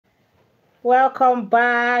Welcome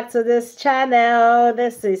back to this channel.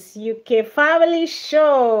 This is UK Family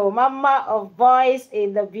Show, Mama of Boys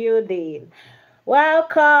in the building.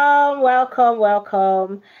 Welcome, welcome,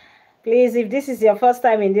 welcome. Please, if this is your first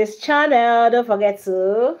time in this channel, don't forget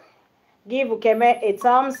to give Ukeme a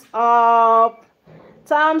thumbs up.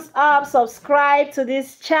 Thumbs up, subscribe to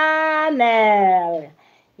this channel.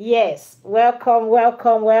 Yes, welcome,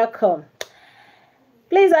 welcome, welcome.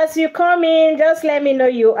 Please, as you come in, just let me know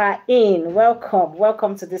you are in. Welcome.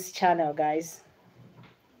 Welcome to this channel, guys.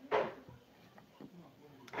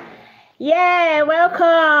 Yeah,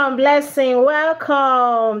 welcome. Blessing.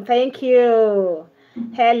 Welcome. Thank you.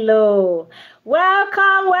 Hello.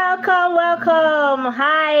 Welcome, welcome, welcome.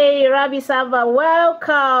 Hi, Rabbi Saba.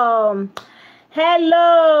 Welcome.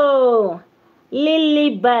 Hello.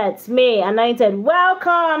 Lilybeth May Anointed.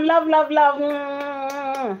 Welcome. Love, love,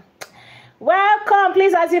 love. Welcome.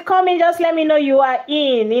 Please, as you come in, just let me know you are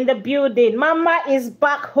in the building. Mama is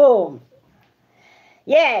back home.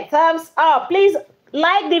 Yeah, thumbs up. Please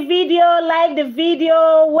like the video, like the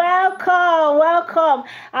video. Welcome, welcome.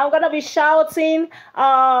 I'm going to be shouting,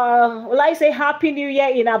 will I say Happy New Year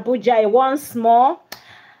in Abuja once more?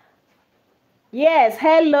 Yes,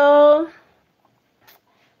 hello.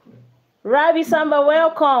 Rabbi Samba,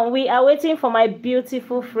 welcome. We are waiting for my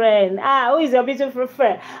beautiful friend. Who is your beautiful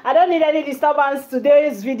friend? I don't need any disturbance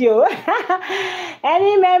today's video.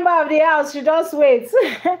 Any member of the house should just wait.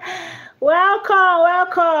 Welcome,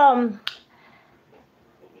 welcome.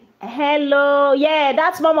 Hello. Yeah,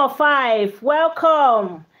 that's Mama 5.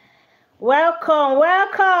 Welcome. Welcome,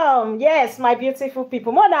 welcome. Yes, my beautiful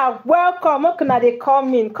people. Mother, welcome. How can they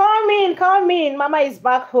come in? Come in, come in. Mama is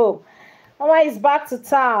back home. Mama is back to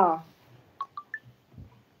town.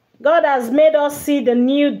 God has made us see the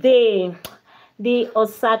new day, the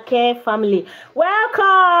Osake family.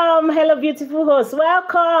 Welcome. Hello, beautiful host.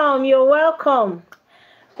 Welcome. You're welcome.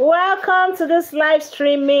 Welcome to this live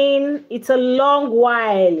streaming. It's a long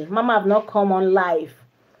while. Mama have not come on live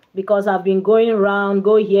because I've been going around,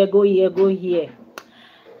 go here, go here, go here.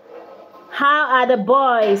 How are the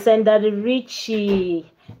boys and the Richie?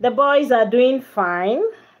 The boys are doing fine.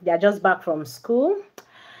 They're just back from school.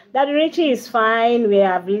 Daddy Richie is fine. We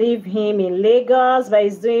have left him in Lagos, but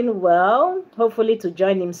he's doing well. Hopefully to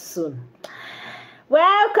join him soon.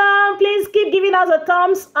 Welcome. Please keep giving us a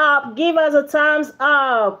thumbs up. Give us a thumbs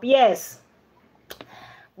up. Yes.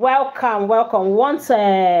 Welcome. Welcome.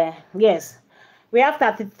 Yes. We have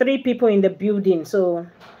 33 people in the building. So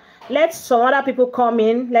let some other people come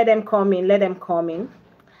in. Let them come in. Let them come in.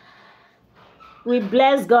 We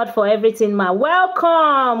bless God for everything, ma.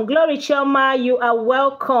 Welcome. Glory Choma, you are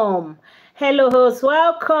welcome. Hello, host.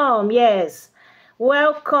 Welcome. Yes.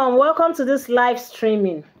 Welcome. Welcome to this live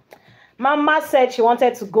streaming. Mama said she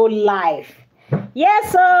wanted to go live.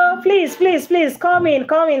 Yes, so please, please, please come in,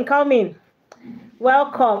 come in, come in.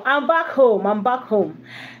 Welcome. I'm back home. I'm back home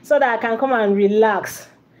so that I can come and relax.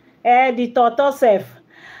 The tortoise self.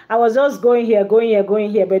 I was just going here, going here, going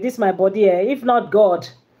here, but this is my body. If not God.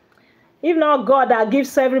 If not God that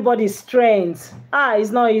gives everybody strength.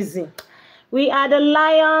 It's not easy. We are the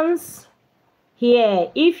lions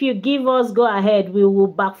here. If you give us go ahead, we will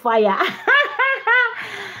backfire.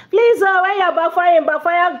 Please, when you're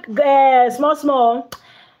backfire small, small.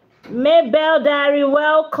 Maybell Diary,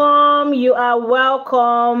 welcome. You are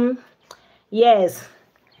welcome. Yes.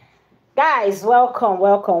 Guys, welcome,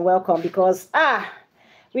 welcome, welcome. Because,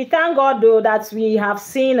 we thank God, though, that we have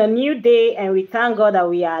seen a new day, and we thank God that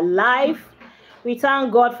we are alive. We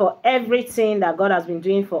thank God for everything that God has been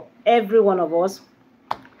doing for every one of us.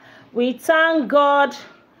 We thank God,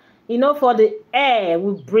 for the air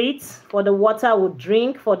we breathe, for the water we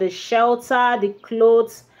drink, for the shelter, the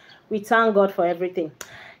clothes. We thank God for everything.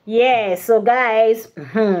 Yeah, so guys,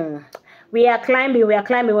 we are climbing, we are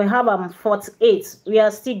climbing. We have 48. We are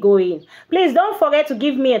still going. Please don't forget to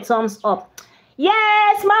give me a thumbs up.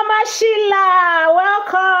 Yes, Mama Sheila,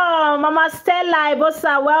 welcome. Mama Stella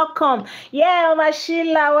Ibosa, welcome. Yeah, Mama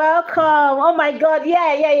Sheila, welcome. Oh my God,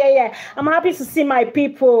 yeah. I'm happy to see my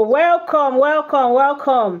people. Welcome, welcome,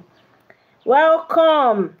 welcome.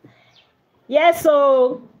 Welcome. Yes,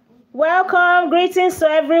 so welcome. Greetings to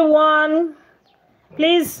everyone.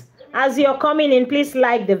 Please, as you're coming in, please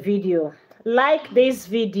like the video. Like this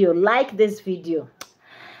video. Like this video.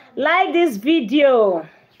 Like this video.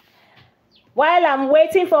 While I'm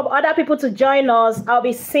waiting for other people to join us, I'll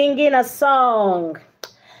be singing a song.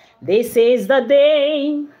 This is the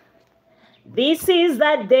day. This is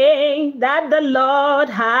the day that the Lord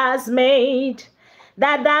has made.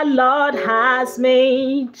 That the Lord has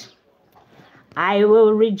made. I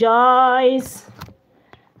will rejoice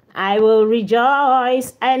I will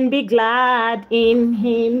rejoice and be glad in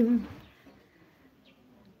him.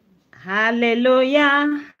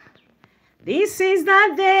 Hallelujah. This is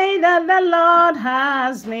the day that the Lord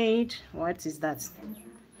has made. What is that?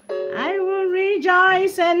 I will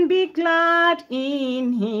rejoice and be glad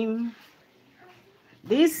in him.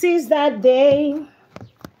 This is the day,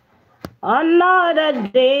 another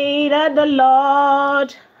day that the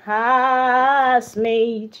Lord has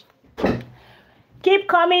made. Keep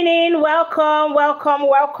coming in. Welcome, welcome,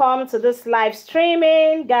 welcome to this live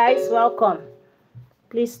streaming. Guys, welcome.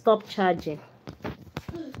 Please stop charging.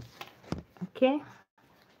 Okay,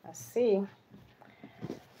 let's see.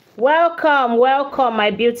 Welcome, welcome,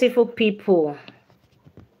 my beautiful people.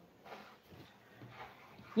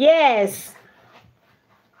 Yes,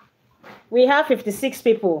 we have 56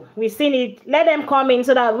 people. We still need, let them come in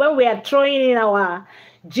so that when we are throwing in our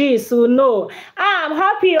G's, who know. I'm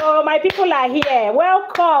happy, oh, my people are here.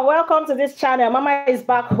 Welcome, welcome to this channel. Mama is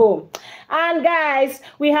back home. And guys,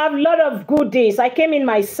 we have a lot of goodies. I came in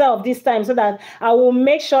myself this time so that I will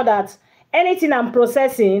make sure that anything I'm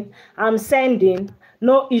processing, I'm sending,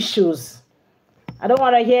 no issues. I don't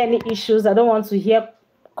want to hear any issues. I don't want to hear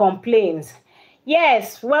complaints.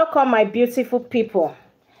 Yes, welcome, my beautiful people.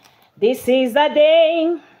 This is the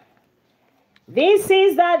day. This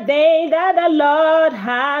is the day that the Lord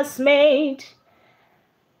has made.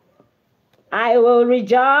 I will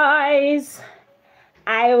rejoice.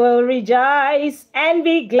 I will rejoice and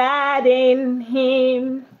be glad in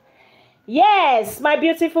him. Yes, my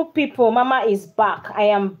beautiful people, Mama is back. I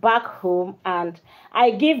am back home and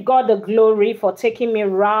I give God the glory for taking me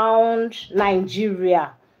around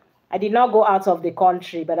Nigeria. I did not go out of the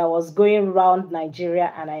country, but I was going around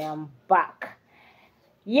Nigeria and I am back.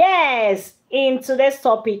 Yes, in today's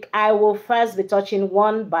topic, I will first be touching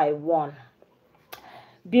one by one.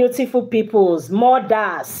 Beautiful peoples,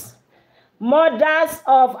 mothers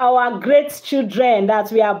of our great children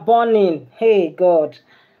that we are born in. Hey, God,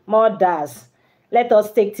 mothers, let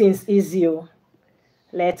us take things easy.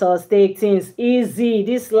 Let us take things easy.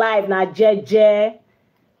 This life, na jeje.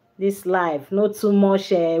 This life, not too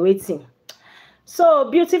much waiting.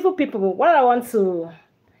 So, beautiful people, what I want to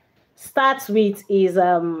start with is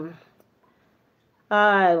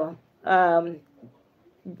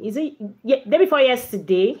is it day before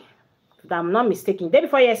yesterday, if I'm not mistaken, day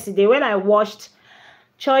before yesterday, when I watched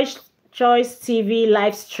Choice TV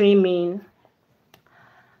live streaming,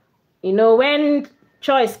 you know, when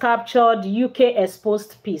Choice captured UK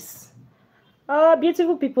exposed peace.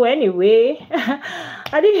 Beautiful people, anyway.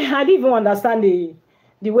 I didn't even understand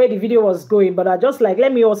the way the video was going, but I just like,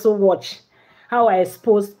 let me also watch how I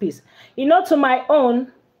exposed peace. You know, to my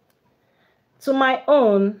own,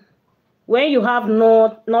 when you have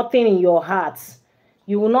nothing in your heart,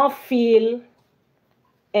 you will not feel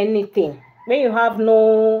anything. When you have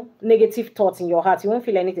no negative thoughts in your heart, you won't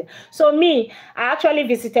feel anything. So me, I actually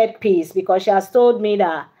visited Peace because she has told me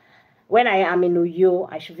that when I am in Uyo,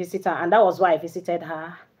 I should visit her. And that was why I visited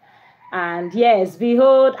her. And yes,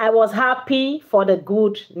 behold, I was happy for the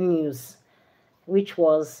good news, which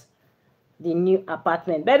was the new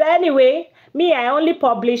apartment. But anyway, me, I only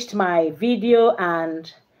published my video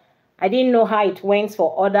and I didn't know how it went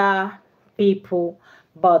for other people.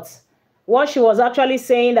 But what she was actually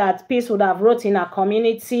saying that Peace would have wrote in her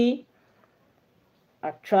community,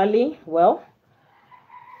 actually, well,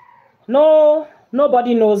 no,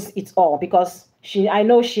 nobody knows it all because I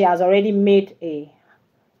know she has already made a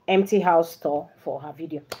empty house tour for her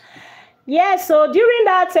video. Yeah, so during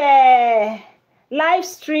that live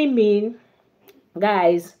streaming,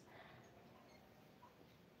 guys,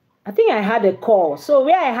 I think I had a call. So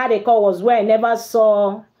where I had a call was where I never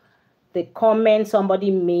saw the comment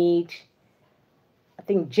somebody made. I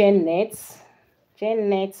think Janet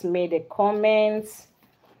made a comment.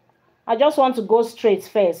 I just want to go straight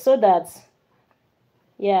first so that,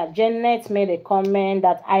 yeah, Janet made a comment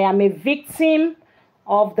that I am a victim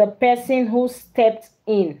of the person who stepped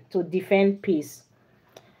in to defend peace.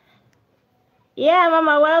 Yeah,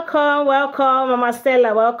 Mama, welcome, welcome. Mama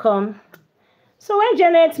Stella, welcome. So when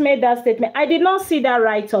Janet made that statement, I did not see that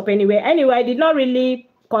write-up anyway. Anyway, I did not really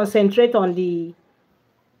concentrate on the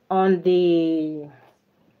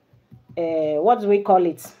what do we call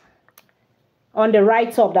it? On the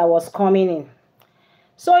write-up that was coming in.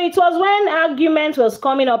 So it was when argument was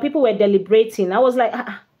coming up, people were deliberating. I was like,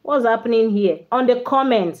 what's happening here? On the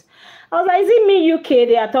comments, I was like, is it me, UK,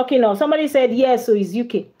 they are talking of? Somebody said, yes, so it's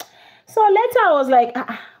UK. So later I was like,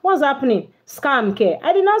 what's happening? Scam care.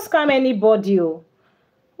 I did not scam anybody.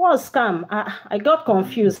 What scam? I got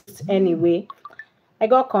confused anyway. I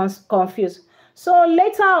got confused. So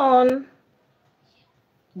later on,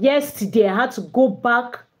 yesterday I had to go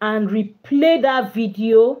back and replay that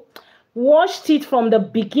video, watched it from the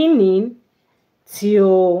beginning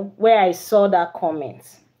till where I saw that comment.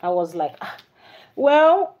 I was like,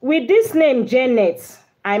 well, with this name Janet,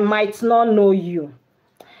 I might not know you.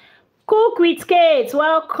 Cook with Kate,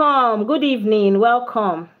 welcome. Good evening,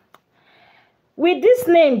 welcome. With this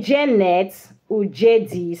name Janet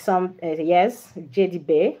Ujedi, yes, Jedi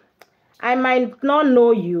Bay, I might not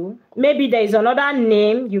know you. Maybe there is another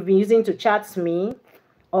name you've been using to chat me,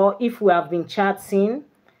 or if we have been chatting,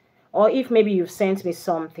 or if maybe you've sent me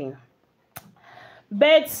something.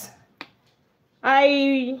 But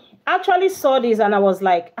I actually saw this and I was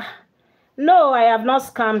like, no, I have not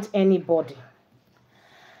scammed anybody.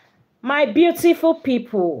 My beautiful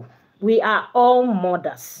people, we are all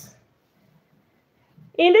mothers.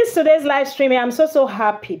 In this today's live stream, I'm so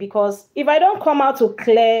happy because if I don't come out to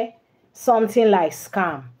clear something like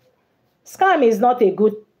scam is not a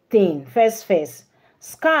good thing. First,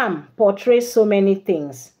 scam portrays so many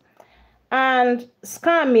things. And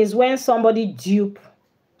scam is when somebody dupe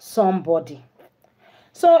somebody.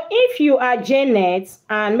 So if you are Janet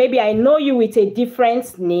and maybe I know you with a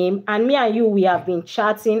different name and me and you, we have been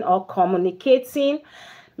chatting or communicating,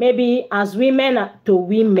 maybe as women to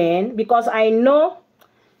women, because I know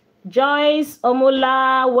Joyce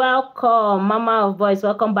Omula, welcome. Mama of Boys,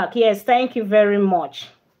 welcome back. Yes, thank you very much.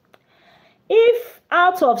 If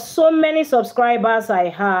out of so many subscribers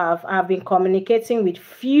I've been communicating with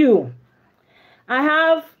few, I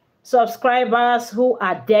have subscribers who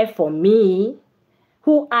are there for me,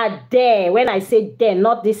 who are there, when I say there,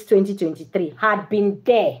 not this 2023, had been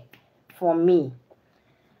there for me.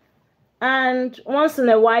 And once in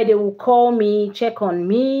a while, they will call me, check on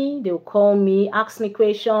me, they will call me, ask me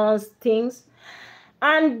questions, things.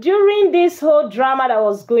 And during this whole drama that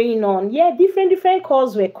was going on, yeah, different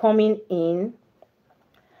calls were coming in.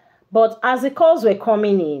 But as the calls were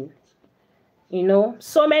coming in, you know,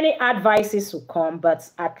 so many advices would come, but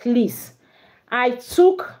at least I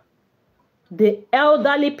took the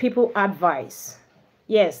elderly people advice.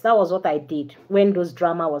 Yes, that was what I did when those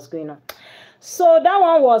drama was going on. So that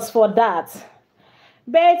one was for that.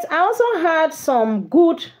 But I also had some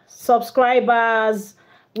good subscribers,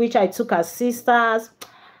 which I took as sisters.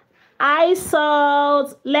 I saw,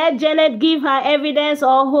 let Janet give her evidence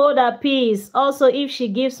or hold her peace. Also, if she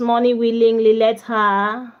gives money willingly, let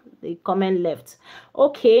her. The comment left.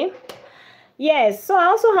 Okay. Yes, so I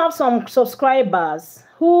also have some subscribers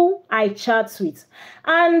who I chat with.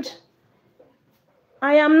 And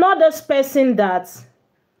I am not this person that,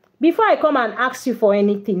 before I come and ask you for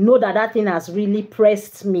anything, know that that thing has really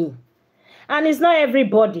pressed me. And it's not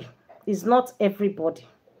everybody. It's not everybody.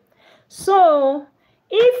 So,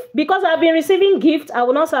 because I've been receiving gifts, I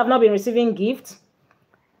will not say I've not been receiving gifts.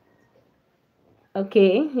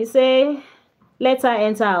 Okay, you say, let her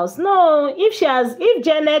enter house. No, if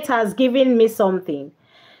Janet has given me something,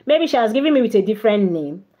 maybe she has given me with a different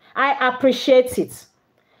name, I appreciate it.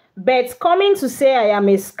 But coming to say I am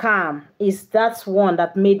a scam is that one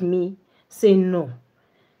that made me say no.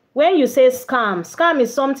 When you say scam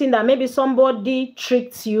is something that maybe somebody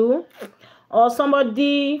tricked you or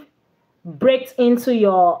somebody breaks into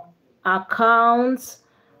your account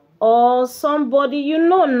or somebody, you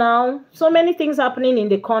know, now so many things happening in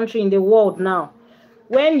the country, in the world now.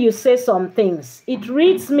 When you say some things, it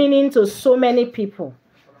reads meaning to so many people.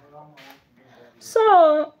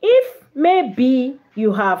 So if maybe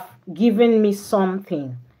you have given me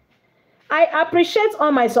something, I appreciate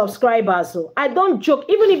all my subscribers. So I don't joke.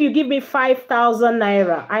 Even if you give me 5,000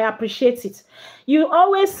 naira, I appreciate it. You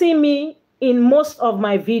always see me in most of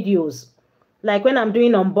my videos, like when I'm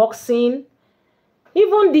doing unboxing.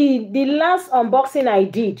 Even the last unboxing I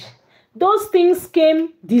did, those things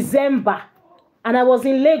came December, and I was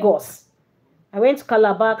in Lagos. I went to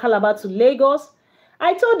Calabar to Lagos.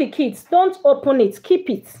 I told the kids, don't open it, keep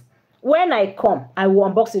it. When I come, I will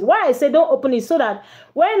unbox it. Why I say don't open it? So that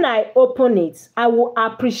when I open it, I will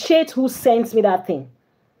appreciate who sent me that thing.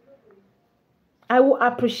 I will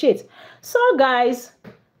appreciate. So guys,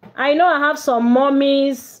 I know I have some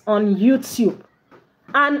mommies on YouTube,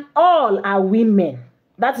 and all are women.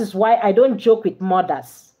 That is why I don't joke with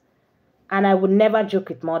mothers. And I would never joke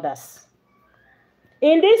with mothers.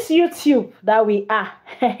 In this YouTube that we are,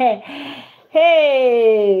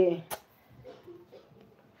 hey,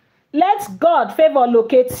 let God favor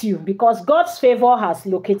locate you, because God's favor has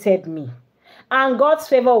located me. And God's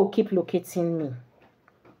favor will keep locating me.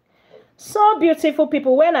 So beautiful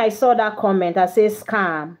people, when I saw that comment that says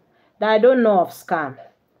scam, that I don't know of scam.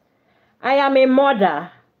 I am a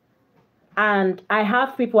mother and I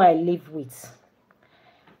have people I live with.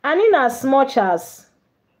 And in as much as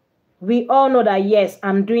We all know that, yes,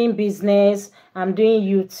 I'm doing business, I'm doing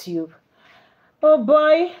YouTube. Oh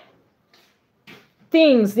boy,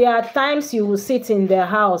 there are times you will sit in the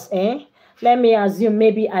house, let me assume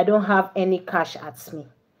maybe I don't have any cash at me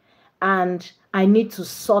and I need to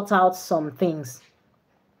sort out some things.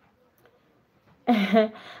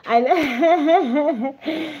 Mama,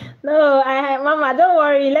 don't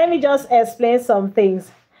worry, let me just explain some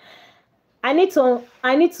things. I need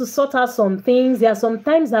to sort out some things. There are some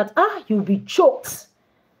times that you'll be choked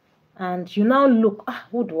and you now look,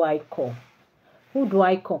 who do I call? Who do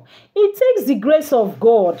I call? It takes the grace of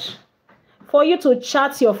God for you to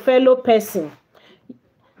chat your fellow person.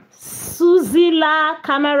 Suzila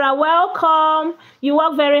Camera, welcome. You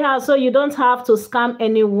work very hard, so you don't have to scam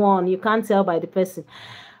anyone. You can't tell by the person.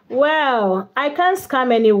 Well, I can't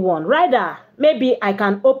scam anyone. Rather, maybe I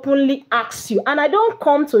can openly ask you. And I don't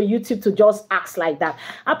come to YouTube to just ask like that.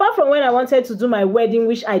 Apart from when I wanted to do my wedding,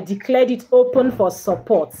 which I declared it open for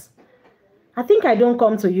support. I think I don't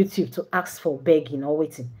come to YouTube to ask for begging or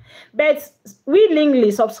waiting. But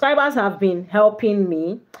willingly, subscribers have been helping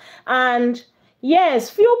me. And yes,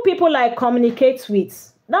 few people I communicate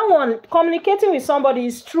with. That one, communicating with somebody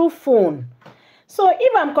is through phone. So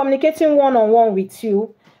if I'm communicating one-on-one with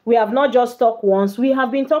you, we have not just talked once, we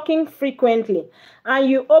have been talking frequently. And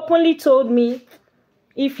you openly told me,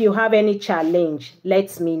 if you have any challenge,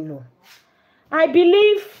 let me know. I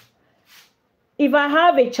believe if I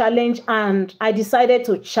have a challenge and I decided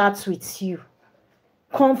to chat with you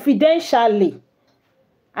confidentially,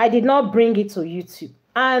 I did not bring it to YouTube.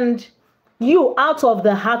 And you, out of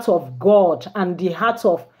the heart of God and the heart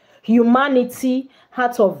of humanity,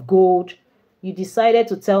 heart of gold, you decided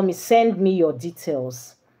to tell me, send me your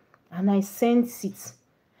details. And I sent it.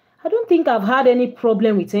 I don't think I've had any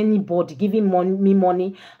problem with anybody giving me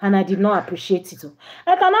money and I did not appreciate it.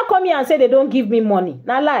 I cannot come here and say they don't give me money.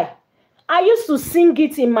 Now lie. I used to sing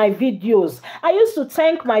it in my videos. I used to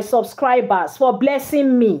thank my subscribers for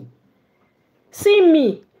blessing me. See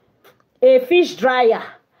me, a fish dryer,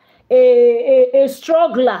 a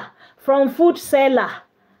struggler from food seller.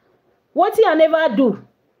 What I never do,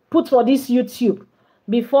 put for this YouTube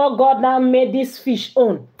before God now made this fish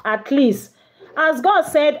own. At least, as God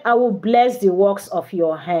said, I will bless the works of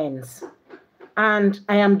your hands. And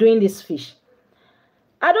I am doing this fish.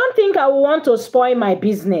 I don't think I will want to spoil my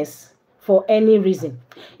business for any reason.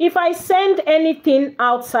 If I send anything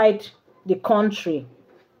outside the country,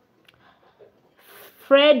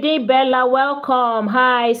 Freddie Bella, welcome.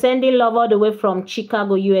 Hi, sending love all the way from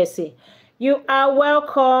Chicago, USA. You are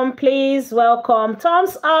welcome. Please welcome.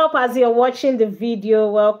 Thumbs up as you're watching the video.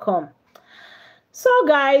 Welcome. So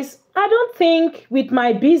guys, I don't think with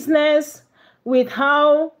my business, with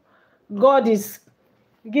how God is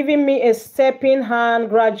giving me a stepping hand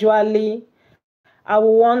gradually, I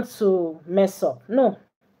will want to mess up. No,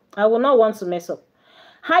 I will not want to mess up.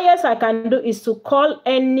 Highest I can do is to call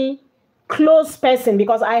any close person,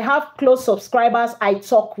 because I have close subscribers I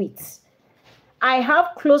talk with. I have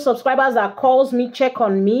close subscribers that calls me, check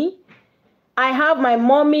on me. I have my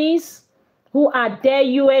mommies who are there,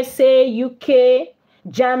 USA, UK,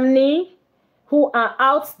 Germany, who are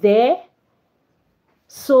out there.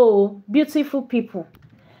 So, beautiful people.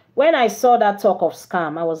 When I saw that talk of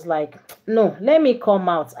scam, I was like, no, let me come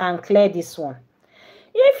out and clear this one.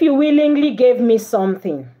 If you willingly gave me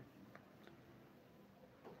something,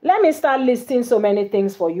 let me start listing so many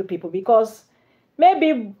things for you people, because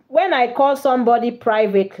maybe when I call somebody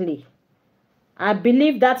privately, I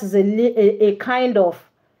believe that is a kind of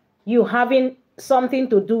you having something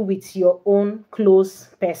to do with your own close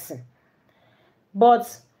person.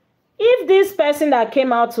 But if this person that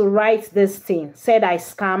came out to write this thing said I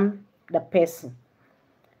scam the person,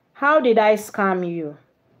 how did I scam you?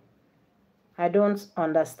 I don't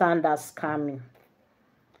understand that scamming.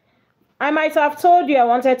 I might have told you I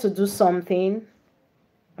wanted to do something.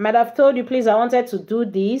 I might have told you, please, I wanted to do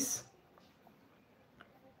this.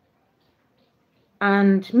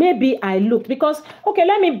 And maybe I looked, because, okay,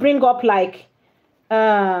 let me bring up like,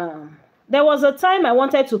 there was a time I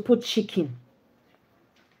wanted to put chicken.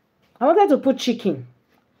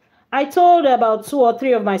 I told about 2 or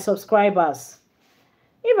 3 of my subscribers,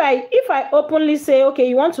 if I openly say, okay,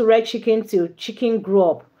 you want to rear chicken till chicken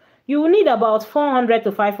grow up, you will need about 400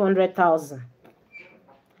 to 500,000.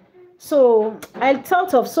 So I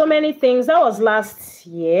thought of so many things. That was last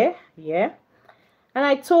year, yeah. And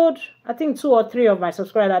I told, I think 2 or 3 of my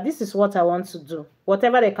subscribers that this is what I want to do,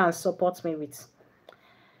 whatever they can support me with.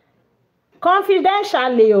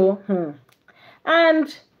 Confidentially,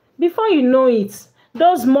 And before you know it,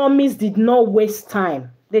 those mommies did not waste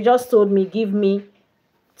time. They just told me, give me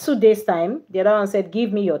 2 days time. The other one said,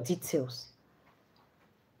 give me your details.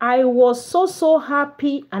 I was so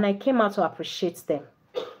happy, and I came out to appreciate them.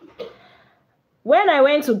 When I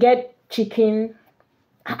went to get chicken,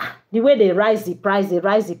 the way they rise the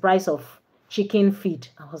price of chicken feed.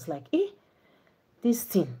 I was like, this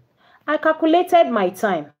thing. I calculated my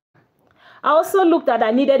time. I also looked at,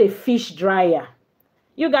 I needed a fish dryer.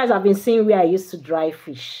 You guys have been seeing where I used to dry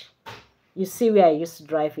fish. You see where I used to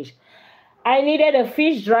dry fish. I needed a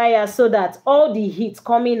fish dryer so that all the heat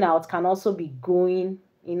coming out can also be going,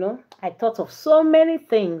 you know. I thought of so many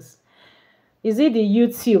things. Is it the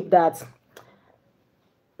YouTube that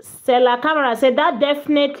Stella Camera said that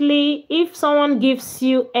definitely, if someone gives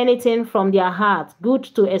you anything from their heart, good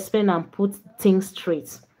to explain and put things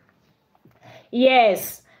straight.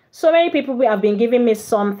 Yes, so many people have been giving me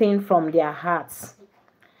something from their hearts.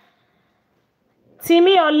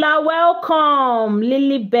 Timi Ola, welcome.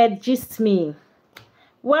 Lilybeth Gist Me.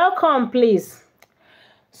 Welcome, please.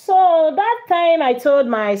 So that time I told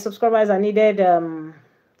my subscribers I needed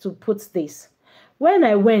to put this. When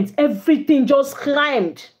I went, everything just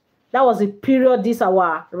climbed. That was the period this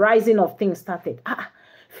our rising of things started.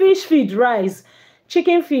 Fish feed rise,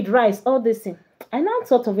 chicken feed rise, all this thing. I now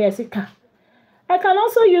thought of it. I said, I can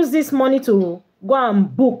also use this money to go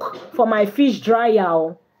and book for my fish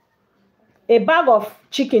dryer. A bag of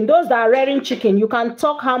chicken. Those that are rearing chicken, you can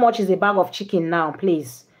talk how much is a bag of chicken now,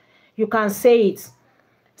 please. You can say it.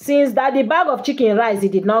 Since that the bag of chicken rise,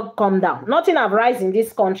 it did not come down. Nothing have rise in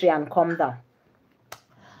this country and come down.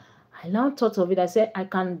 I now thought of it. I said, I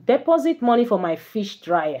can deposit money for my fish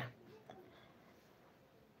dryer.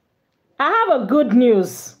 I have a good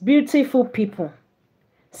news, beautiful people.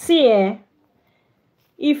 See,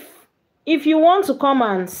 if you want to come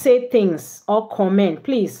and say things or comment,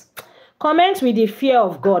 please comment with the fear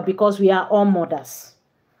of God, because we are all mothers.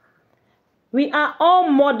 We are all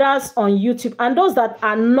mothers on YouTube, and those that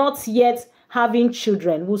are not yet having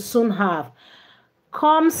children will soon have.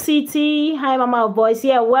 Come City, hi Mama Voice,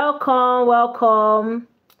 yeah, welcome.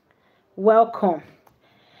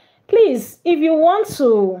 Please, if you want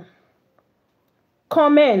to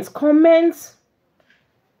comment,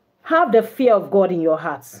 have the fear of God in your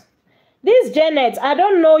hearts. This Janet, I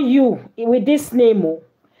don't know you with this name,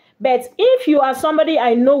 but if you are somebody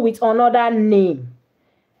I know with another name,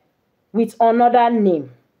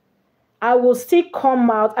 I will still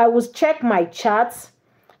come out. I will check my chats.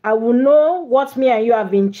 I will know what me and you have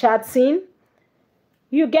been chatting.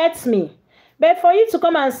 You get me? But for you to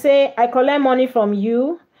come and say, I collect money from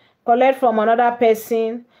you, collect from another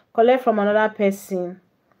person,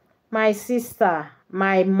 my sister,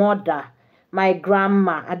 my mother, my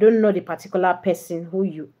grandma, I don't know the particular person who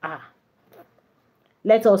you are.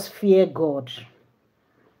 Let us fear God.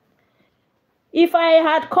 If I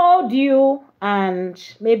had called you and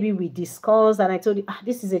maybe we discussed and I told you,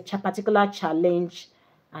 this is a particular challenge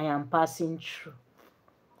I am passing through,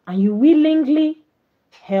 and you willingly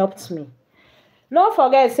helped me. Don't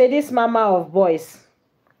forget, say this mama of boys.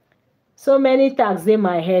 So many tags in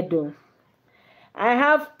my head though. I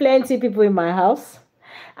have plenty people in my house.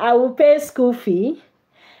 I will pay school fee.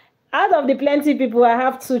 Out of the plenty people, I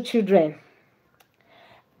have 2 children.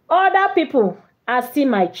 Other people are still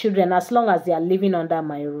my children as long as they are living under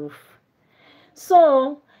my roof.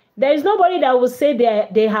 So there is nobody that will say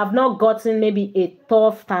they have not gotten maybe a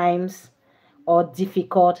tough times or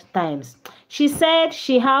difficult times. She said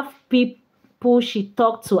she have people she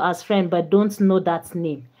talked to as friend but don't know that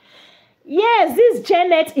name. Yes, this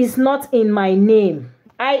Janet is not in my name.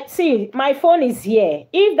 I see my phone is here.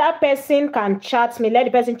 If that person can chat me, let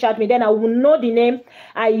the person chat me, then I will know the name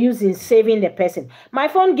I use in saving the person. My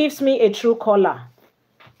phone gives me a Truecaller.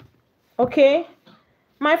 Okay?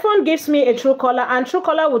 My phone gives me a Truecaller, and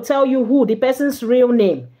Truecaller will tell you who the person's real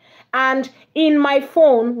name. And in my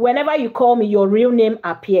phone, whenever you call me, your real name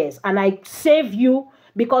appears. And I save you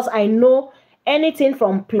because I know anything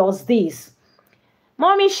from plus this.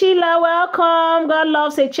 Mommy Sheila, welcome. God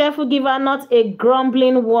loves a cheerful giver, not a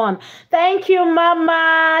grumbling one. Thank you,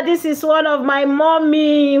 Mama. This is one of my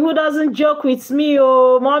mommy who doesn't joke with me.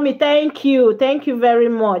 Oh, Mommy, thank you. Thank you very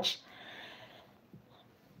much.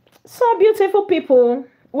 So beautiful people,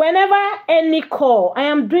 whenever any call, I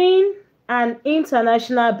am doing an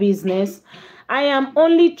international business. I am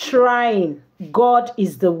only trying. God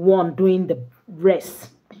is the one doing the rest.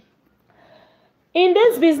 In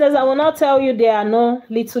this business, I will not tell you there are no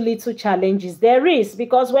little challenges. There is,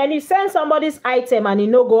 because when you send somebody's item and it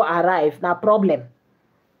no go arrive, no problem.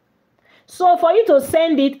 So for you to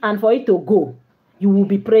send it and for it to go, you will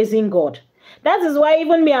be praising God. That is why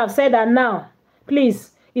even me have said that now,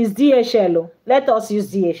 please, it's DHL. Let us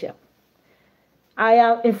use DHL. I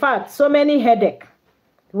have, in fact, so many headache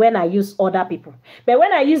when I use other people. But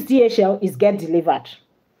when I use DHL, it's get delivered.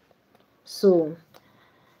 So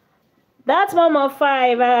that's Mama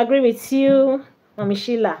 5. I agree with you, Mommy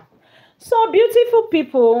Sheila. So beautiful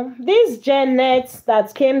people, this Janet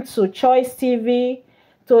that came to Choice TV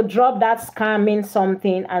to drop that scamming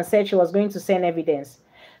something and said she was going to send evidence.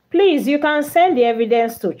 Please, you can send the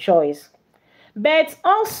evidence to Choice. But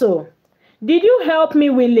also, did you help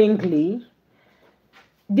me willingly?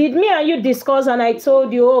 Did me and you discuss and I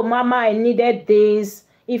told you, oh, Mama, I needed this,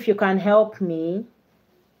 if you can help me?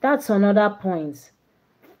 That's another point.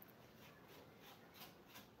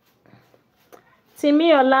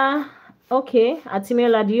 Timiola, okay,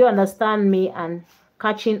 Timiola, do you understand me and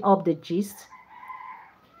catching up the gist?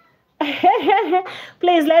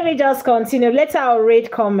 Please, let me just continue. Later, I'll read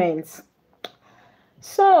comments.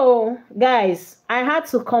 So, guys, I had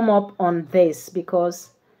to come up on this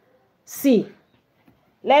because, see,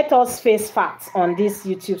 let us face facts on this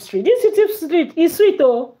YouTube street. This YouTube street is sweet,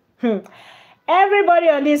 oh. Everybody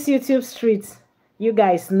on this YouTube street, you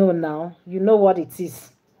guys know now. You know what it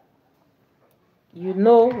is. You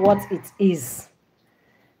know what it is.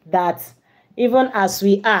 That even as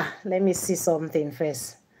we are, let me see something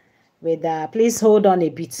first. With please hold on a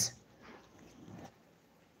bit.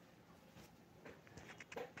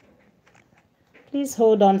 Please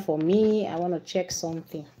hold on for me. I want to check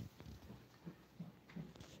something.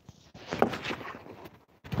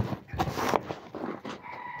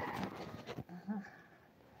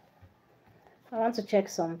 I want to check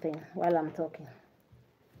something while I'm talking.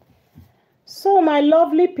 So, my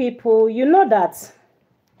lovely people, you know that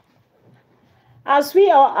as we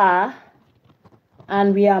all are,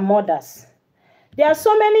 and we are mothers, there are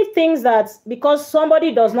so many things that, because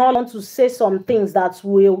somebody does not want to say some things that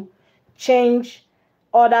will change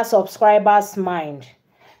other subscribers' mind,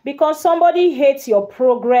 because somebody hates your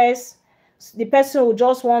progress, the person will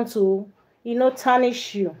just want to, you know,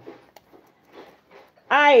 tarnish you.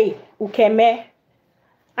 Ukeme,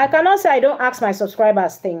 I cannot say I don't ask my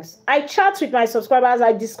subscribers things. I chat with my subscribers,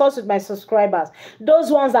 I discuss with my subscribers.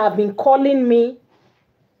 Those ones that have been calling me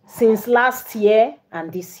since last year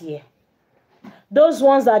and this year. Those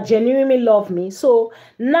ones that genuinely love me. So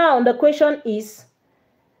now the question is,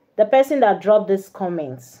 the person that dropped these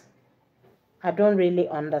comments, I don't really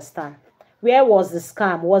understand. Where was the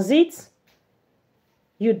scam? Was it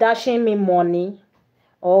you dashing me money?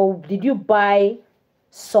 Or did you buy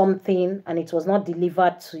something and it was not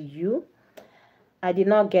delivered to you? I did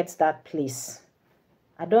not get that place.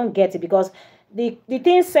 I don't get it, because the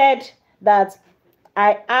thing said that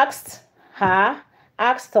I asked her,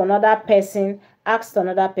 asked another person, asked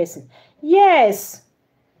another person. Yes,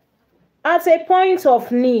 at a point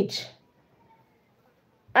of need.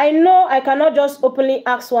 I know I cannot just openly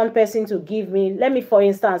ask one person to give me. Let me, for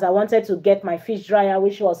instance, I wanted to get my fish dryer,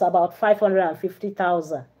 which was about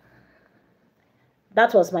 550,000.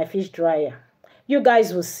 That was my fish dryer. You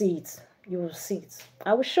guys will see it. You will see it.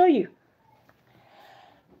 I will show you.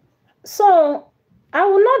 So I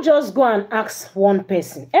will not just go and ask one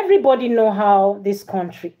person. Everybody know how this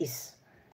country is.